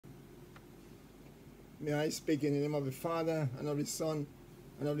May I speak in the name of the Father, and of the Son,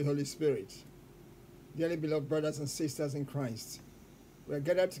 and of the Holy Spirit. Dearly beloved brothers and sisters in Christ, we are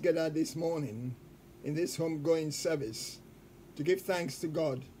gathered together this morning in this homegoing service to give thanks to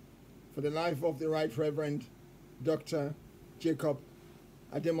God for the life of the Right Reverend Dr. Jacob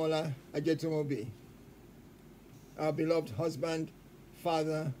Ademola Ajetumobi, our beloved husband,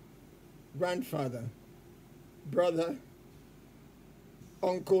 father, grandfather, brother,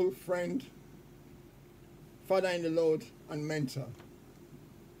 uncle, friend, father in the Lord, and mentor.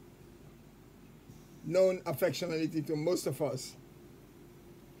 Known affectionately to most of us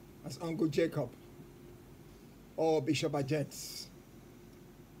as Uncle Jacob or Bishop Ajet.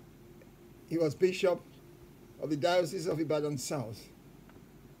 He was Bishop of the Diocese of Ibadan South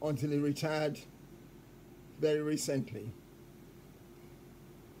until he retired very recently.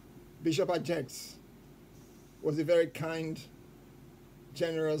 Bishop Ajet was a very kind,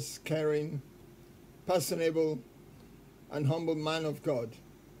 generous, caring, personable, and humble man of God.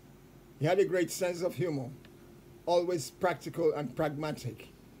 He had a great sense of humor, always practical and pragmatic,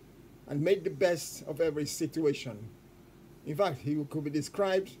 and made the best of every situation. In fact, he could be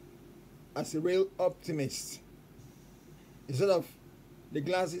described as a real optimist, a sort of the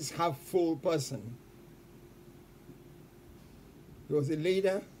glass is half full person. He was a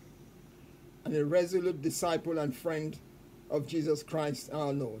leader and a resolute disciple and friend of Jesus Christ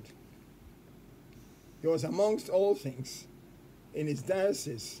our Lord. He was, amongst all things, in his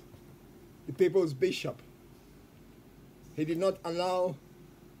diocese, the people's bishop. He did not allow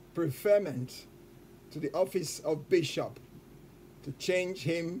preferment to the office of bishop to change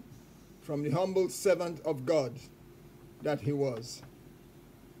him from the humble servant of God that he was.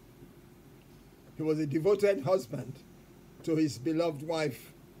 He was a devoted husband to his beloved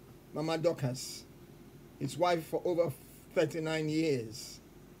wife, Mama Dorcas, his wife for over 39 years.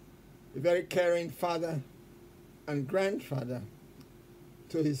 A very caring father and grandfather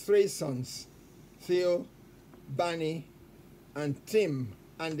to his three sons, Theo, Barney, and Tim,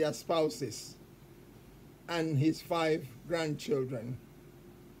 and their spouses, and his 5 grandchildren.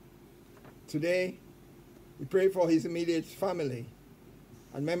 Today, we pray for his immediate family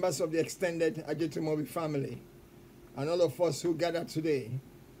and members of the extended Ajetumobi family, and all of us who gather today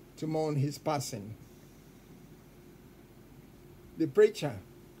to mourn his passing. The preacher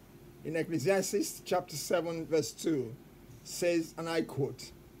in Ecclesiastes chapter 7 verse 2 says, and I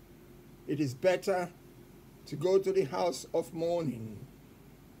quote, "It is better to go to the house of mourning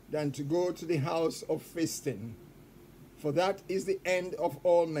than to go to the house of feasting, for that is the end of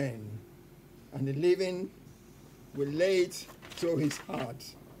all men, and the living will lay it to his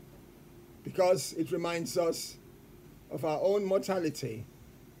heart," because it reminds us of our own mortality.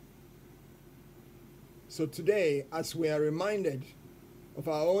 So today, as we are reminded of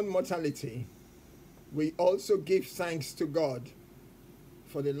our own mortality, we also give thanks to God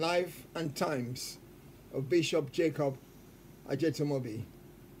for the life and times of Bishop Jacob Ajetumobi.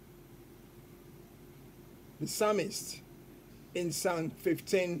 The psalmist in Psalm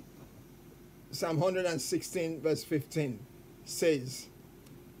 116 verse 15 says,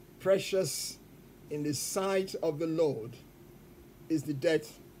 "Precious in the sight of the Lord is the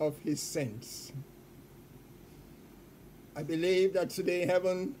death of his saints." I believe that today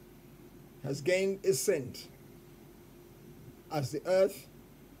heaven has gained a saint, as the earth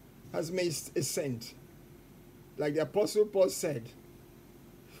has missed a saint. Like the Apostle Paul said,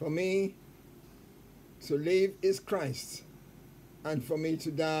 "For me to live is Christ, and for me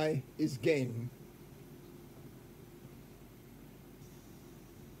to die is gain."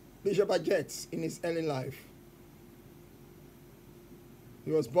 Bishop Ajet, in his early life,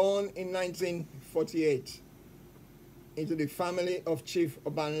 he was born in 1948 into the family of Chief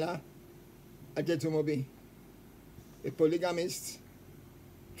Obanla Ajetumobi, a polygamist,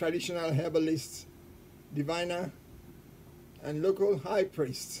 traditional herbalist, diviner, and local high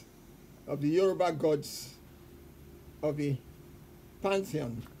priest of the Yoruba gods of the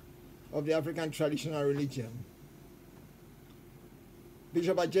pantheon of the African traditional religion.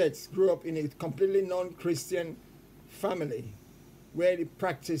 Bishop Ajet grew up in a completely non-Christian family where the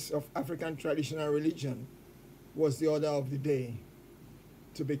practice of African traditional religion was the order of the day.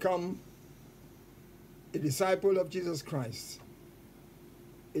 To become a disciple of Jesus Christ,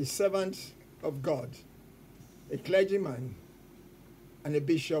 a servant of God, a clergyman, and a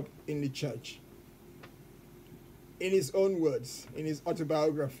bishop in the church. In his own words, in his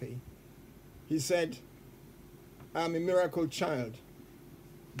autobiography, he said, "I am a miracle child,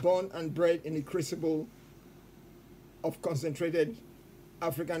 born and bred in the crucible of concentrated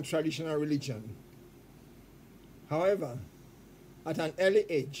African traditional religion. However, at an early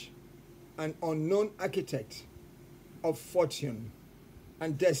age, an unknown architect of fortune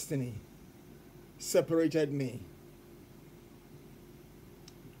and destiny separated me.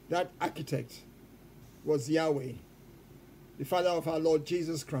 That architect was Yahweh, the Father of our Lord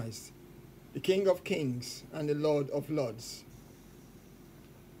Jesus Christ, the King of Kings and the Lord of Lords.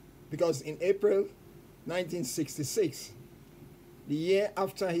 Because in April 1966, the year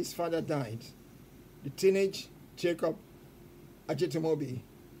after his father died, the teenage Jacob Ajetomobi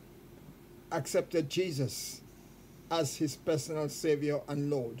accepted Jesus as his personal Savior and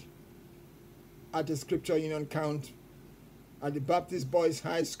Lord at a Scripture Union count at the Baptist Boys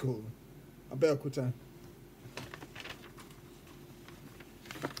High School, Abeokuta.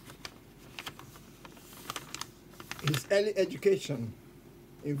 His early education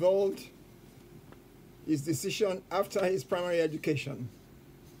involved his decision after his primary education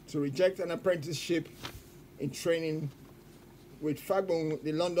to reject an apprenticeship in training with Fagbon,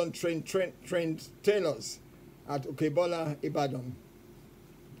 the London trained tailors at Okebola, Ibadan.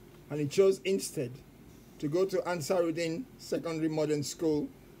 And he chose instead to go to Ansarudin Secondary Modern School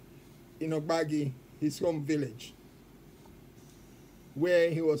in Ogbagi, his home village, where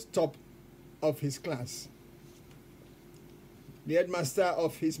he was top of his class. The headmaster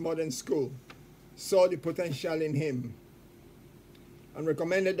of his modern school saw the potential in him and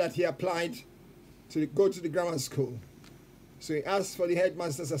recommended that he applied to go to the grammar school. So he asked for the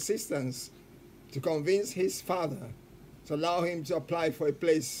headmaster's assistance to convince his father to allow him to apply for a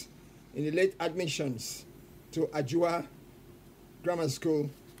place in the late admissions to Ajua Grammar School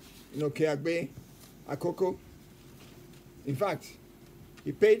in Okeagbe, Akoko. In fact,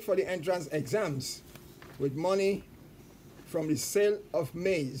 he paid for the entrance exams with money from the sale of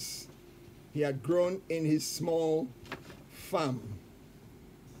maize he had grown in his small farm.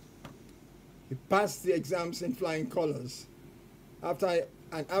 He passed the exams in flying colors.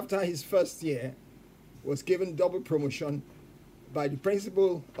 After his first year, was given double promotion by the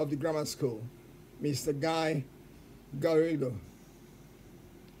principal of the grammar school, Mr. Guy Garrido.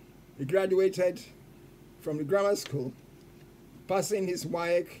 He graduated from the grammar school, passing his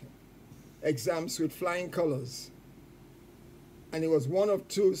WAEC exams with flying colors, and he was one of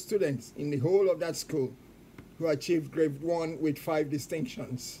 2 students in the whole of that school who achieved grade 1 with 5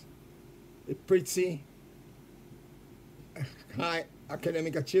 distinctions. A pretty high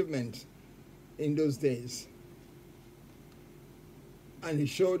academic achievement in those days. And he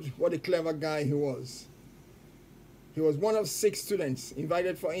showed what a clever guy he was. He was one of 6 students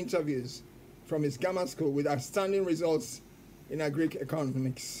invited for interviews from his grammar school with outstanding results in agric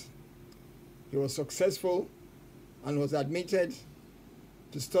economics. He was successful and was admitted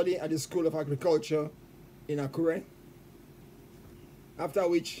to study at the School of Agriculture in Akure, after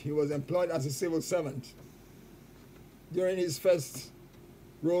which he was employed as a civil servant. During his first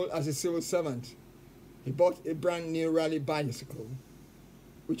role as a civil servant, he bought a brand new rally bicycle,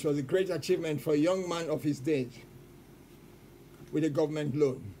 which was a great achievement for a young man of his day, with a government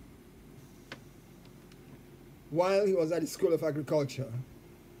loan. While he was at the School of Agriculture,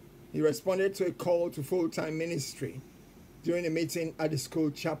 he responded to a call to full-time ministry during a meeting at the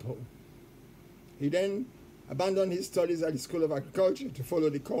school chapel. He then abandoned his studies at the School of Agriculture to follow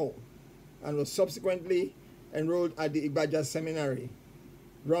the call and was subsequently enrolled at the Igbaja Seminary,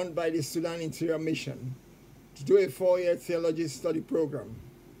 run by the Sudan Interior Mission, to do a 4-year theology study program.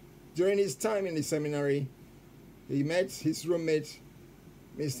 During his time in the seminary, he met his roommate,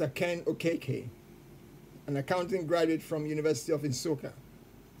 Mr. Ken Okeke, an accounting graduate from University of Nsukka.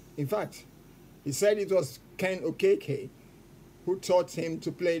 In fact, he said it was Ken Okeke who taught him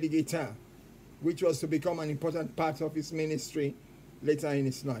to play the guitar, which was to become an important part of his ministry later in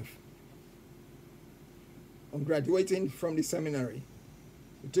his life. On graduating from the seminary,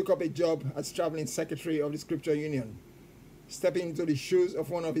 he took up a job as traveling secretary of the Scripture Union, stepping into the shoes of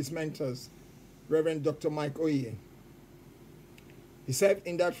one of his mentors, Reverend Dr. Mike Oye. He served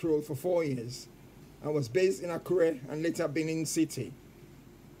in that role for 4 years and was based in Akure and later Benin City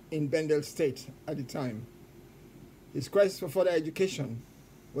in Bendel State at the time. His quest for further education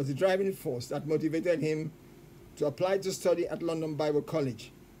was the driving force that motivated him to apply to study at London Bible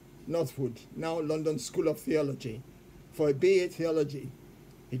College, Northwood, now London School of Theology, for a BA Theology.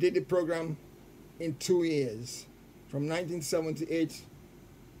 He did the program in 2 years, from 1978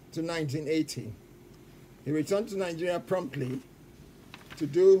 to 1980. He returned to Nigeria promptly to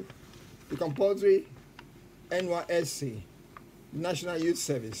do the compulsory NYSC, National Youth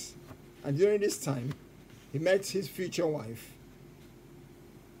Service, and during this time, he met his future wife,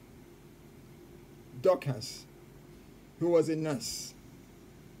 Dorcas, who was a nurse.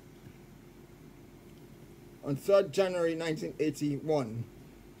 On 3rd January 1981,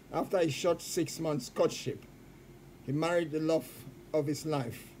 After a short 6 months courtship, he married the love of his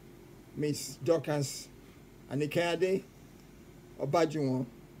life, Miss Dorcas Anikade Obajuwon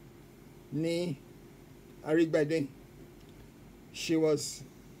ní Arigbede. She was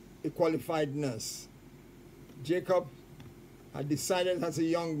a qualified nurse. Jacob had decided as a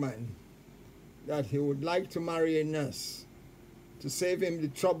young man that he would like to marry a nurse to save him the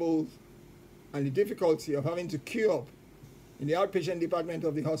trouble and the difficulty of having to queue up in the outpatient department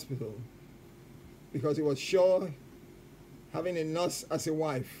of the hospital, because he was sure having a nurse as a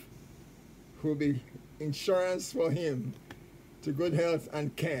wife would be insurance for him to good health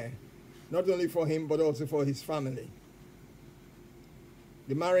and care, not only for him but also for his family.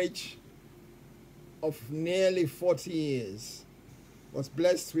 The marriage of nearly 40 years was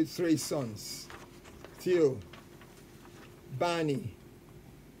blessed with 3 sons, Theo, Barney,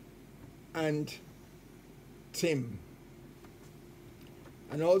 and Tim,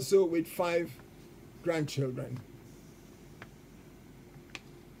 and also with 5 grandchildren.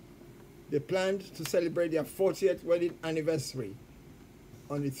 They planned to celebrate their 40th wedding anniversary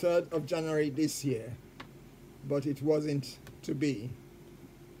on the 3rd of January this year, but it wasn't to be,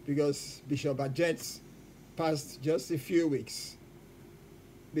 because Bishop Adjets passed just a few weeks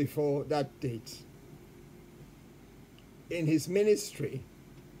before that date. In his ministry,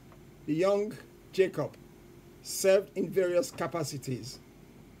 the young Jacob served in various capacities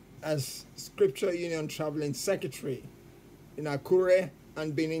as Scripture Union Traveling Secretary in Akure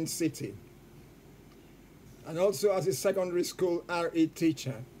and Benin City, and also as a secondary school RE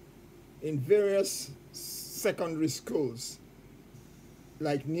teacher in various secondary schools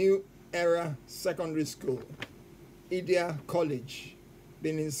like New Era Secondary School, Idia College,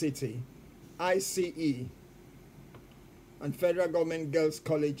 Benin City, ICE, and Federal Government Girls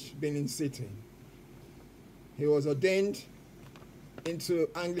College, Benin City. He was ordained into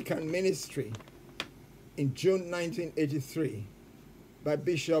Anglican ministry in June 1983 by the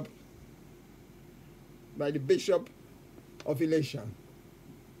Bishop of Elisha,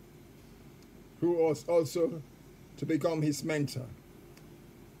 who was also to become his mentor.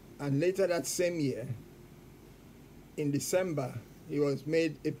 And later that same year, in December, he was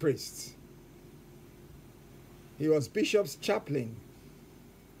made a priest. He was Bishop's chaplain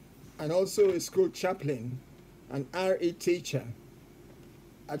and also a school chaplain and RE teacher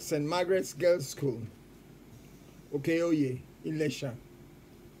at St. Margaret's Girls' School, Okeoye, Elisha.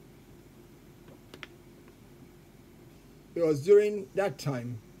 It was during that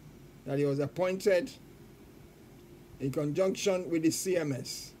time that he was appointed in conjunction with the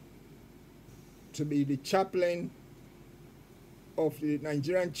CMS to be the chaplain of the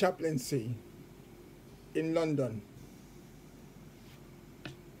Nigerian chaplaincy in London.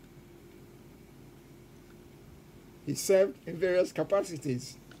 He served in various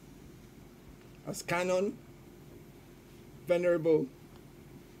capacities as canon, venerable,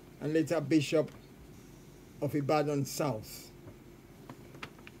 and later bishop of Ibadan South.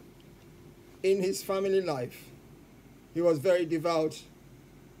 In his family life, he was very devout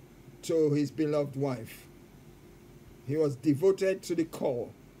to his beloved wife. He was devoted to the core,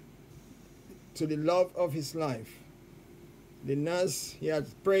 to the love of his life, the nurse he had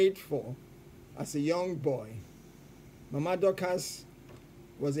prayed for as a young boy. Mama Dorcas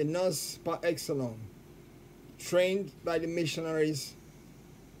was a nurse par excellence, trained by the missionaries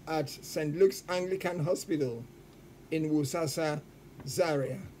at St. Luke's Anglican Hospital in Wusasa,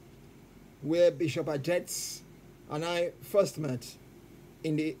 Zaria, where Bishop Adjets and I first met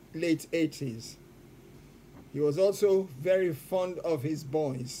in the late 80s. He was also very fond of his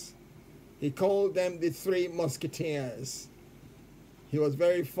boys. He called them the 3 Musketeers. He was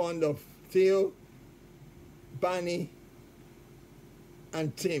very fond of Theo, Barney,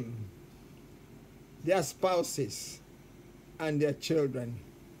 and Tim, their spouses, and their children,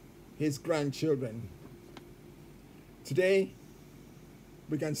 his grandchildren. Today,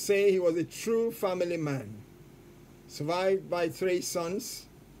 we can say he was a true family man, survived by 3 sons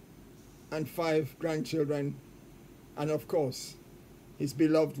and 5 grandchildren, and of course, his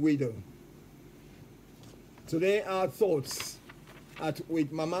beloved widow. Today, our thoughts are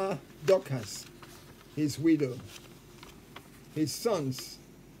with Mama Dorcas, his widow, his sons,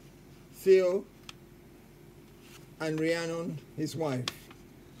 Theo and Rhiannon, his wife,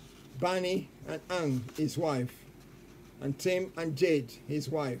 Barney and Ang, his wife, and Tim and Jade, his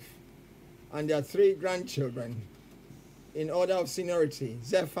wife, and their 3 grandchildren, in order of seniority: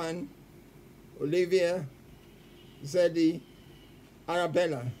 Zephan, Olivia, Zeddy,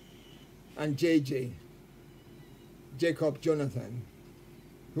 Arabella, and JJ, Jacob Jonathan,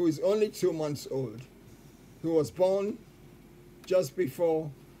 who is only 2 months old, who was born just before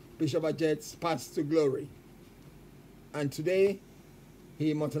Bishop Ajets passed to glory. And today, he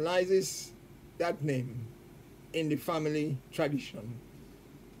immortalizes that name in the family tradition,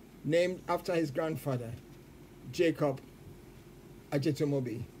 named after his grandfather, Jacob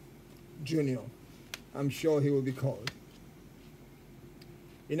Ajetomobi Jr. I'm sure he will be called.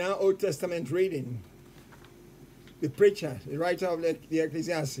 In our Old Testament reading, the preacher, the writer of the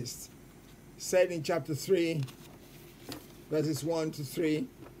Ecclesiastes, said in chapter 3, verses 1 to 3,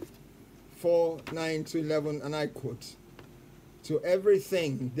 4, 9 to 11, and I quote, "To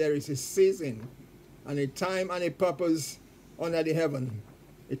everything there is a season, and a time and a purpose under the heaven,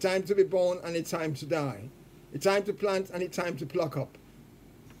 a time to be born and a time to die, a time to plant and a time to pluck up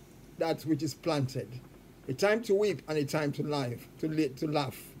that which is planted, a time to weep and a time to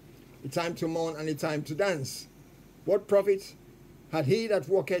laugh, a time to mourn and a time to dance. What profit had he that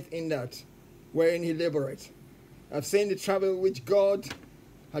walketh in that, wherein he laboureth? I've seen the travel which God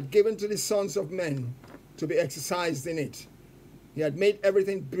had given to the sons of men to be exercised in it. He had made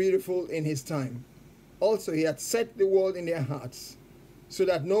everything beautiful in his time. Also he had set the world in their hearts, so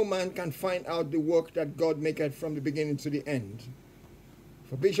that no man can find out the work that God maketh from the beginning to the end."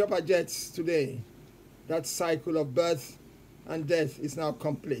 For Bishop Ajets today, that cycle of birth and death is now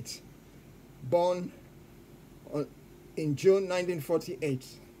complete. Born in June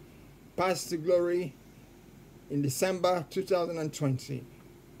 1948, passed to glory in December 2020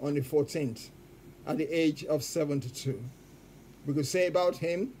 on the 14th at the age of 72. We could say about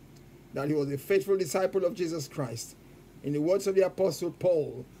him that he was a faithful disciple of Jesus Christ. In the words of the Apostle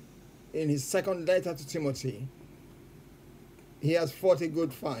Paul in his second letter to Timothy, he has fought a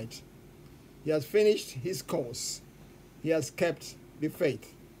good fight. He has finished his course. He has kept the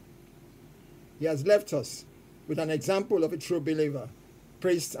faith. He has left us with an example of a true believer,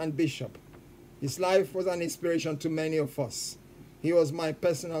 priest and bishop. His life was an inspiration to many of us. He was my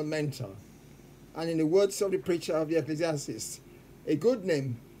personal mentor. And in the words of the preacher of the Ecclesiastes, a good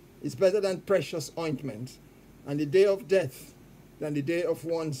name is better than precious ointment, and the day of death than the day of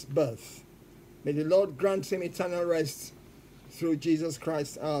one's birth. May the Lord grant him eternal rest through Jesus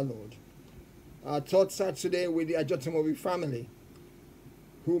Christ our Lord. Our thoughts are today with the Ajetomobi family,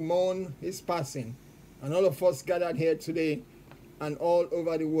 who mourn his passing, and all of us gathered here today and all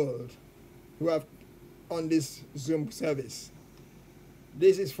over the world who have on this Zoom service.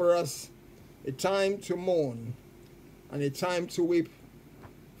 This is for us a time to mourn and a time to weep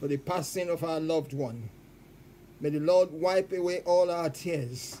for the passing of our loved one. May the Lord wipe away all our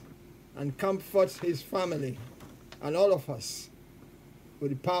tears and comfort his family and all of us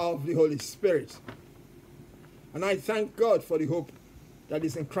with the power of the Holy Spirit. And I thank God for the hope that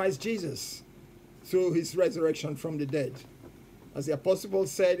is in Christ Jesus through his resurrection from the dead. As the Apostle Paul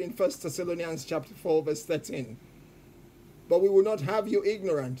said in 1 Thessalonians chapter 4, verse 13, "But we will not have you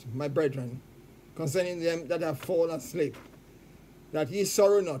ignorant, my brethren, concerning them that have fallen asleep, that ye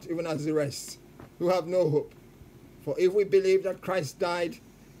sorrow not, even as the rest, who have no hope. For if we believe that Christ died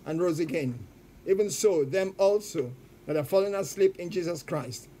and rose again, even so them also that have fallen asleep in Jesus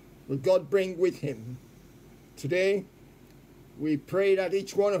Christ will God bring with him." Today, we pray that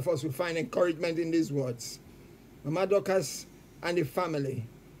each one of us will find encouragement in these words. Mama Dorcas and the family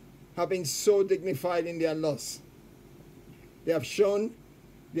have been so dignified in their loss. They have shown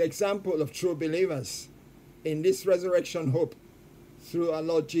the example of true believers in this resurrection hope through our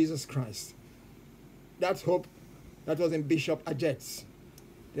Lord Jesus Christ. That hope that was in Bishop Ajets.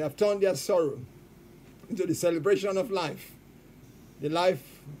 They have turned their sorrow into the celebration of life, the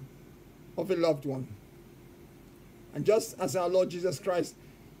life of a loved one. And just as our Lord Jesus Christ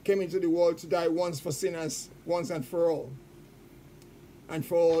came into the world to die once for sinners, once and for all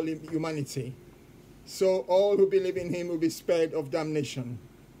humanity, so all who believe in him will be spared of damnation.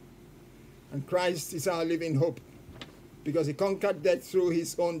 And Christ is our living hope, because he conquered death through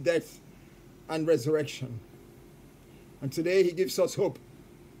his own death and resurrection. And today he gives us hope.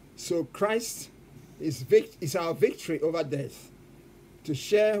 So Christ is our victory over death, to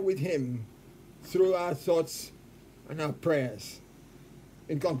share with him through our thoughts and our prayers.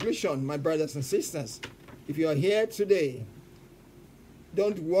 In conclusion, my brothers and sisters, if you are here today,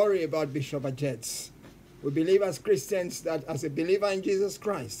 don't worry about Bishop Ajets. We believe as Christians that as a believer in Jesus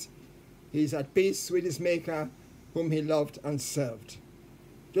Christ, he is at peace with his Maker, whom he loved and served.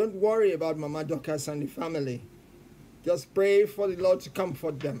 Don't worry about Mama Dorcas and the family. Just pray for the Lord to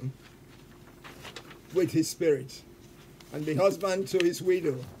comfort them with his Spirit, and be husband to his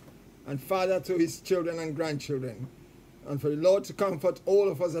widow, and father to his children and grandchildren, and for the Lord to comfort all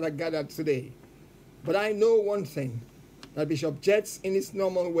of us that are gathered today. But I know one thing, that Bishop Jets, in his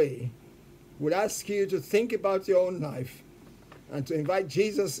normal way, would ask you to think about your own life and to invite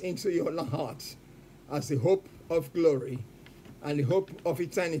Jesus into your heart as the hope of glory and the hope of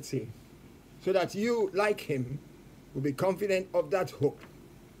eternity, so that you, like him, will be confident of that hope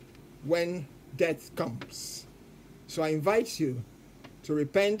when death comes. So I invite you to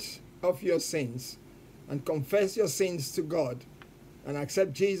repent of your sins and confess your sins to God and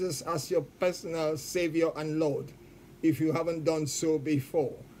accept Jesus as your personal Savior and Lord if you haven't done so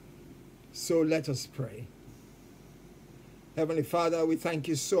before. So let us pray. Heavenly Father, we thank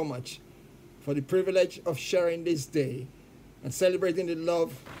you so much for the privilege of sharing this day and celebrating the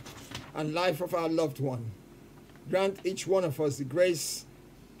love and life of our loved one. Grant each one of us the grace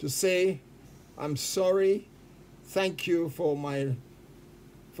to say, I'm sorry, thank you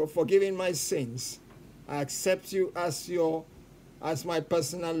for forgiving my sins. I accept you as my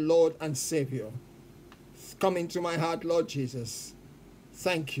personal Lord and Savior. Come into my heart, Lord Jesus.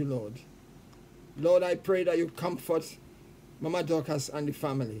 Thank you, Lord. Lord, I pray that you comfort Mama Dorcas and the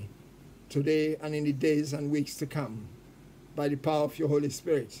family today and in the days and weeks to come by the power of your Holy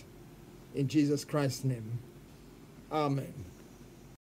Spirit. In Jesus Christ's name. Amen.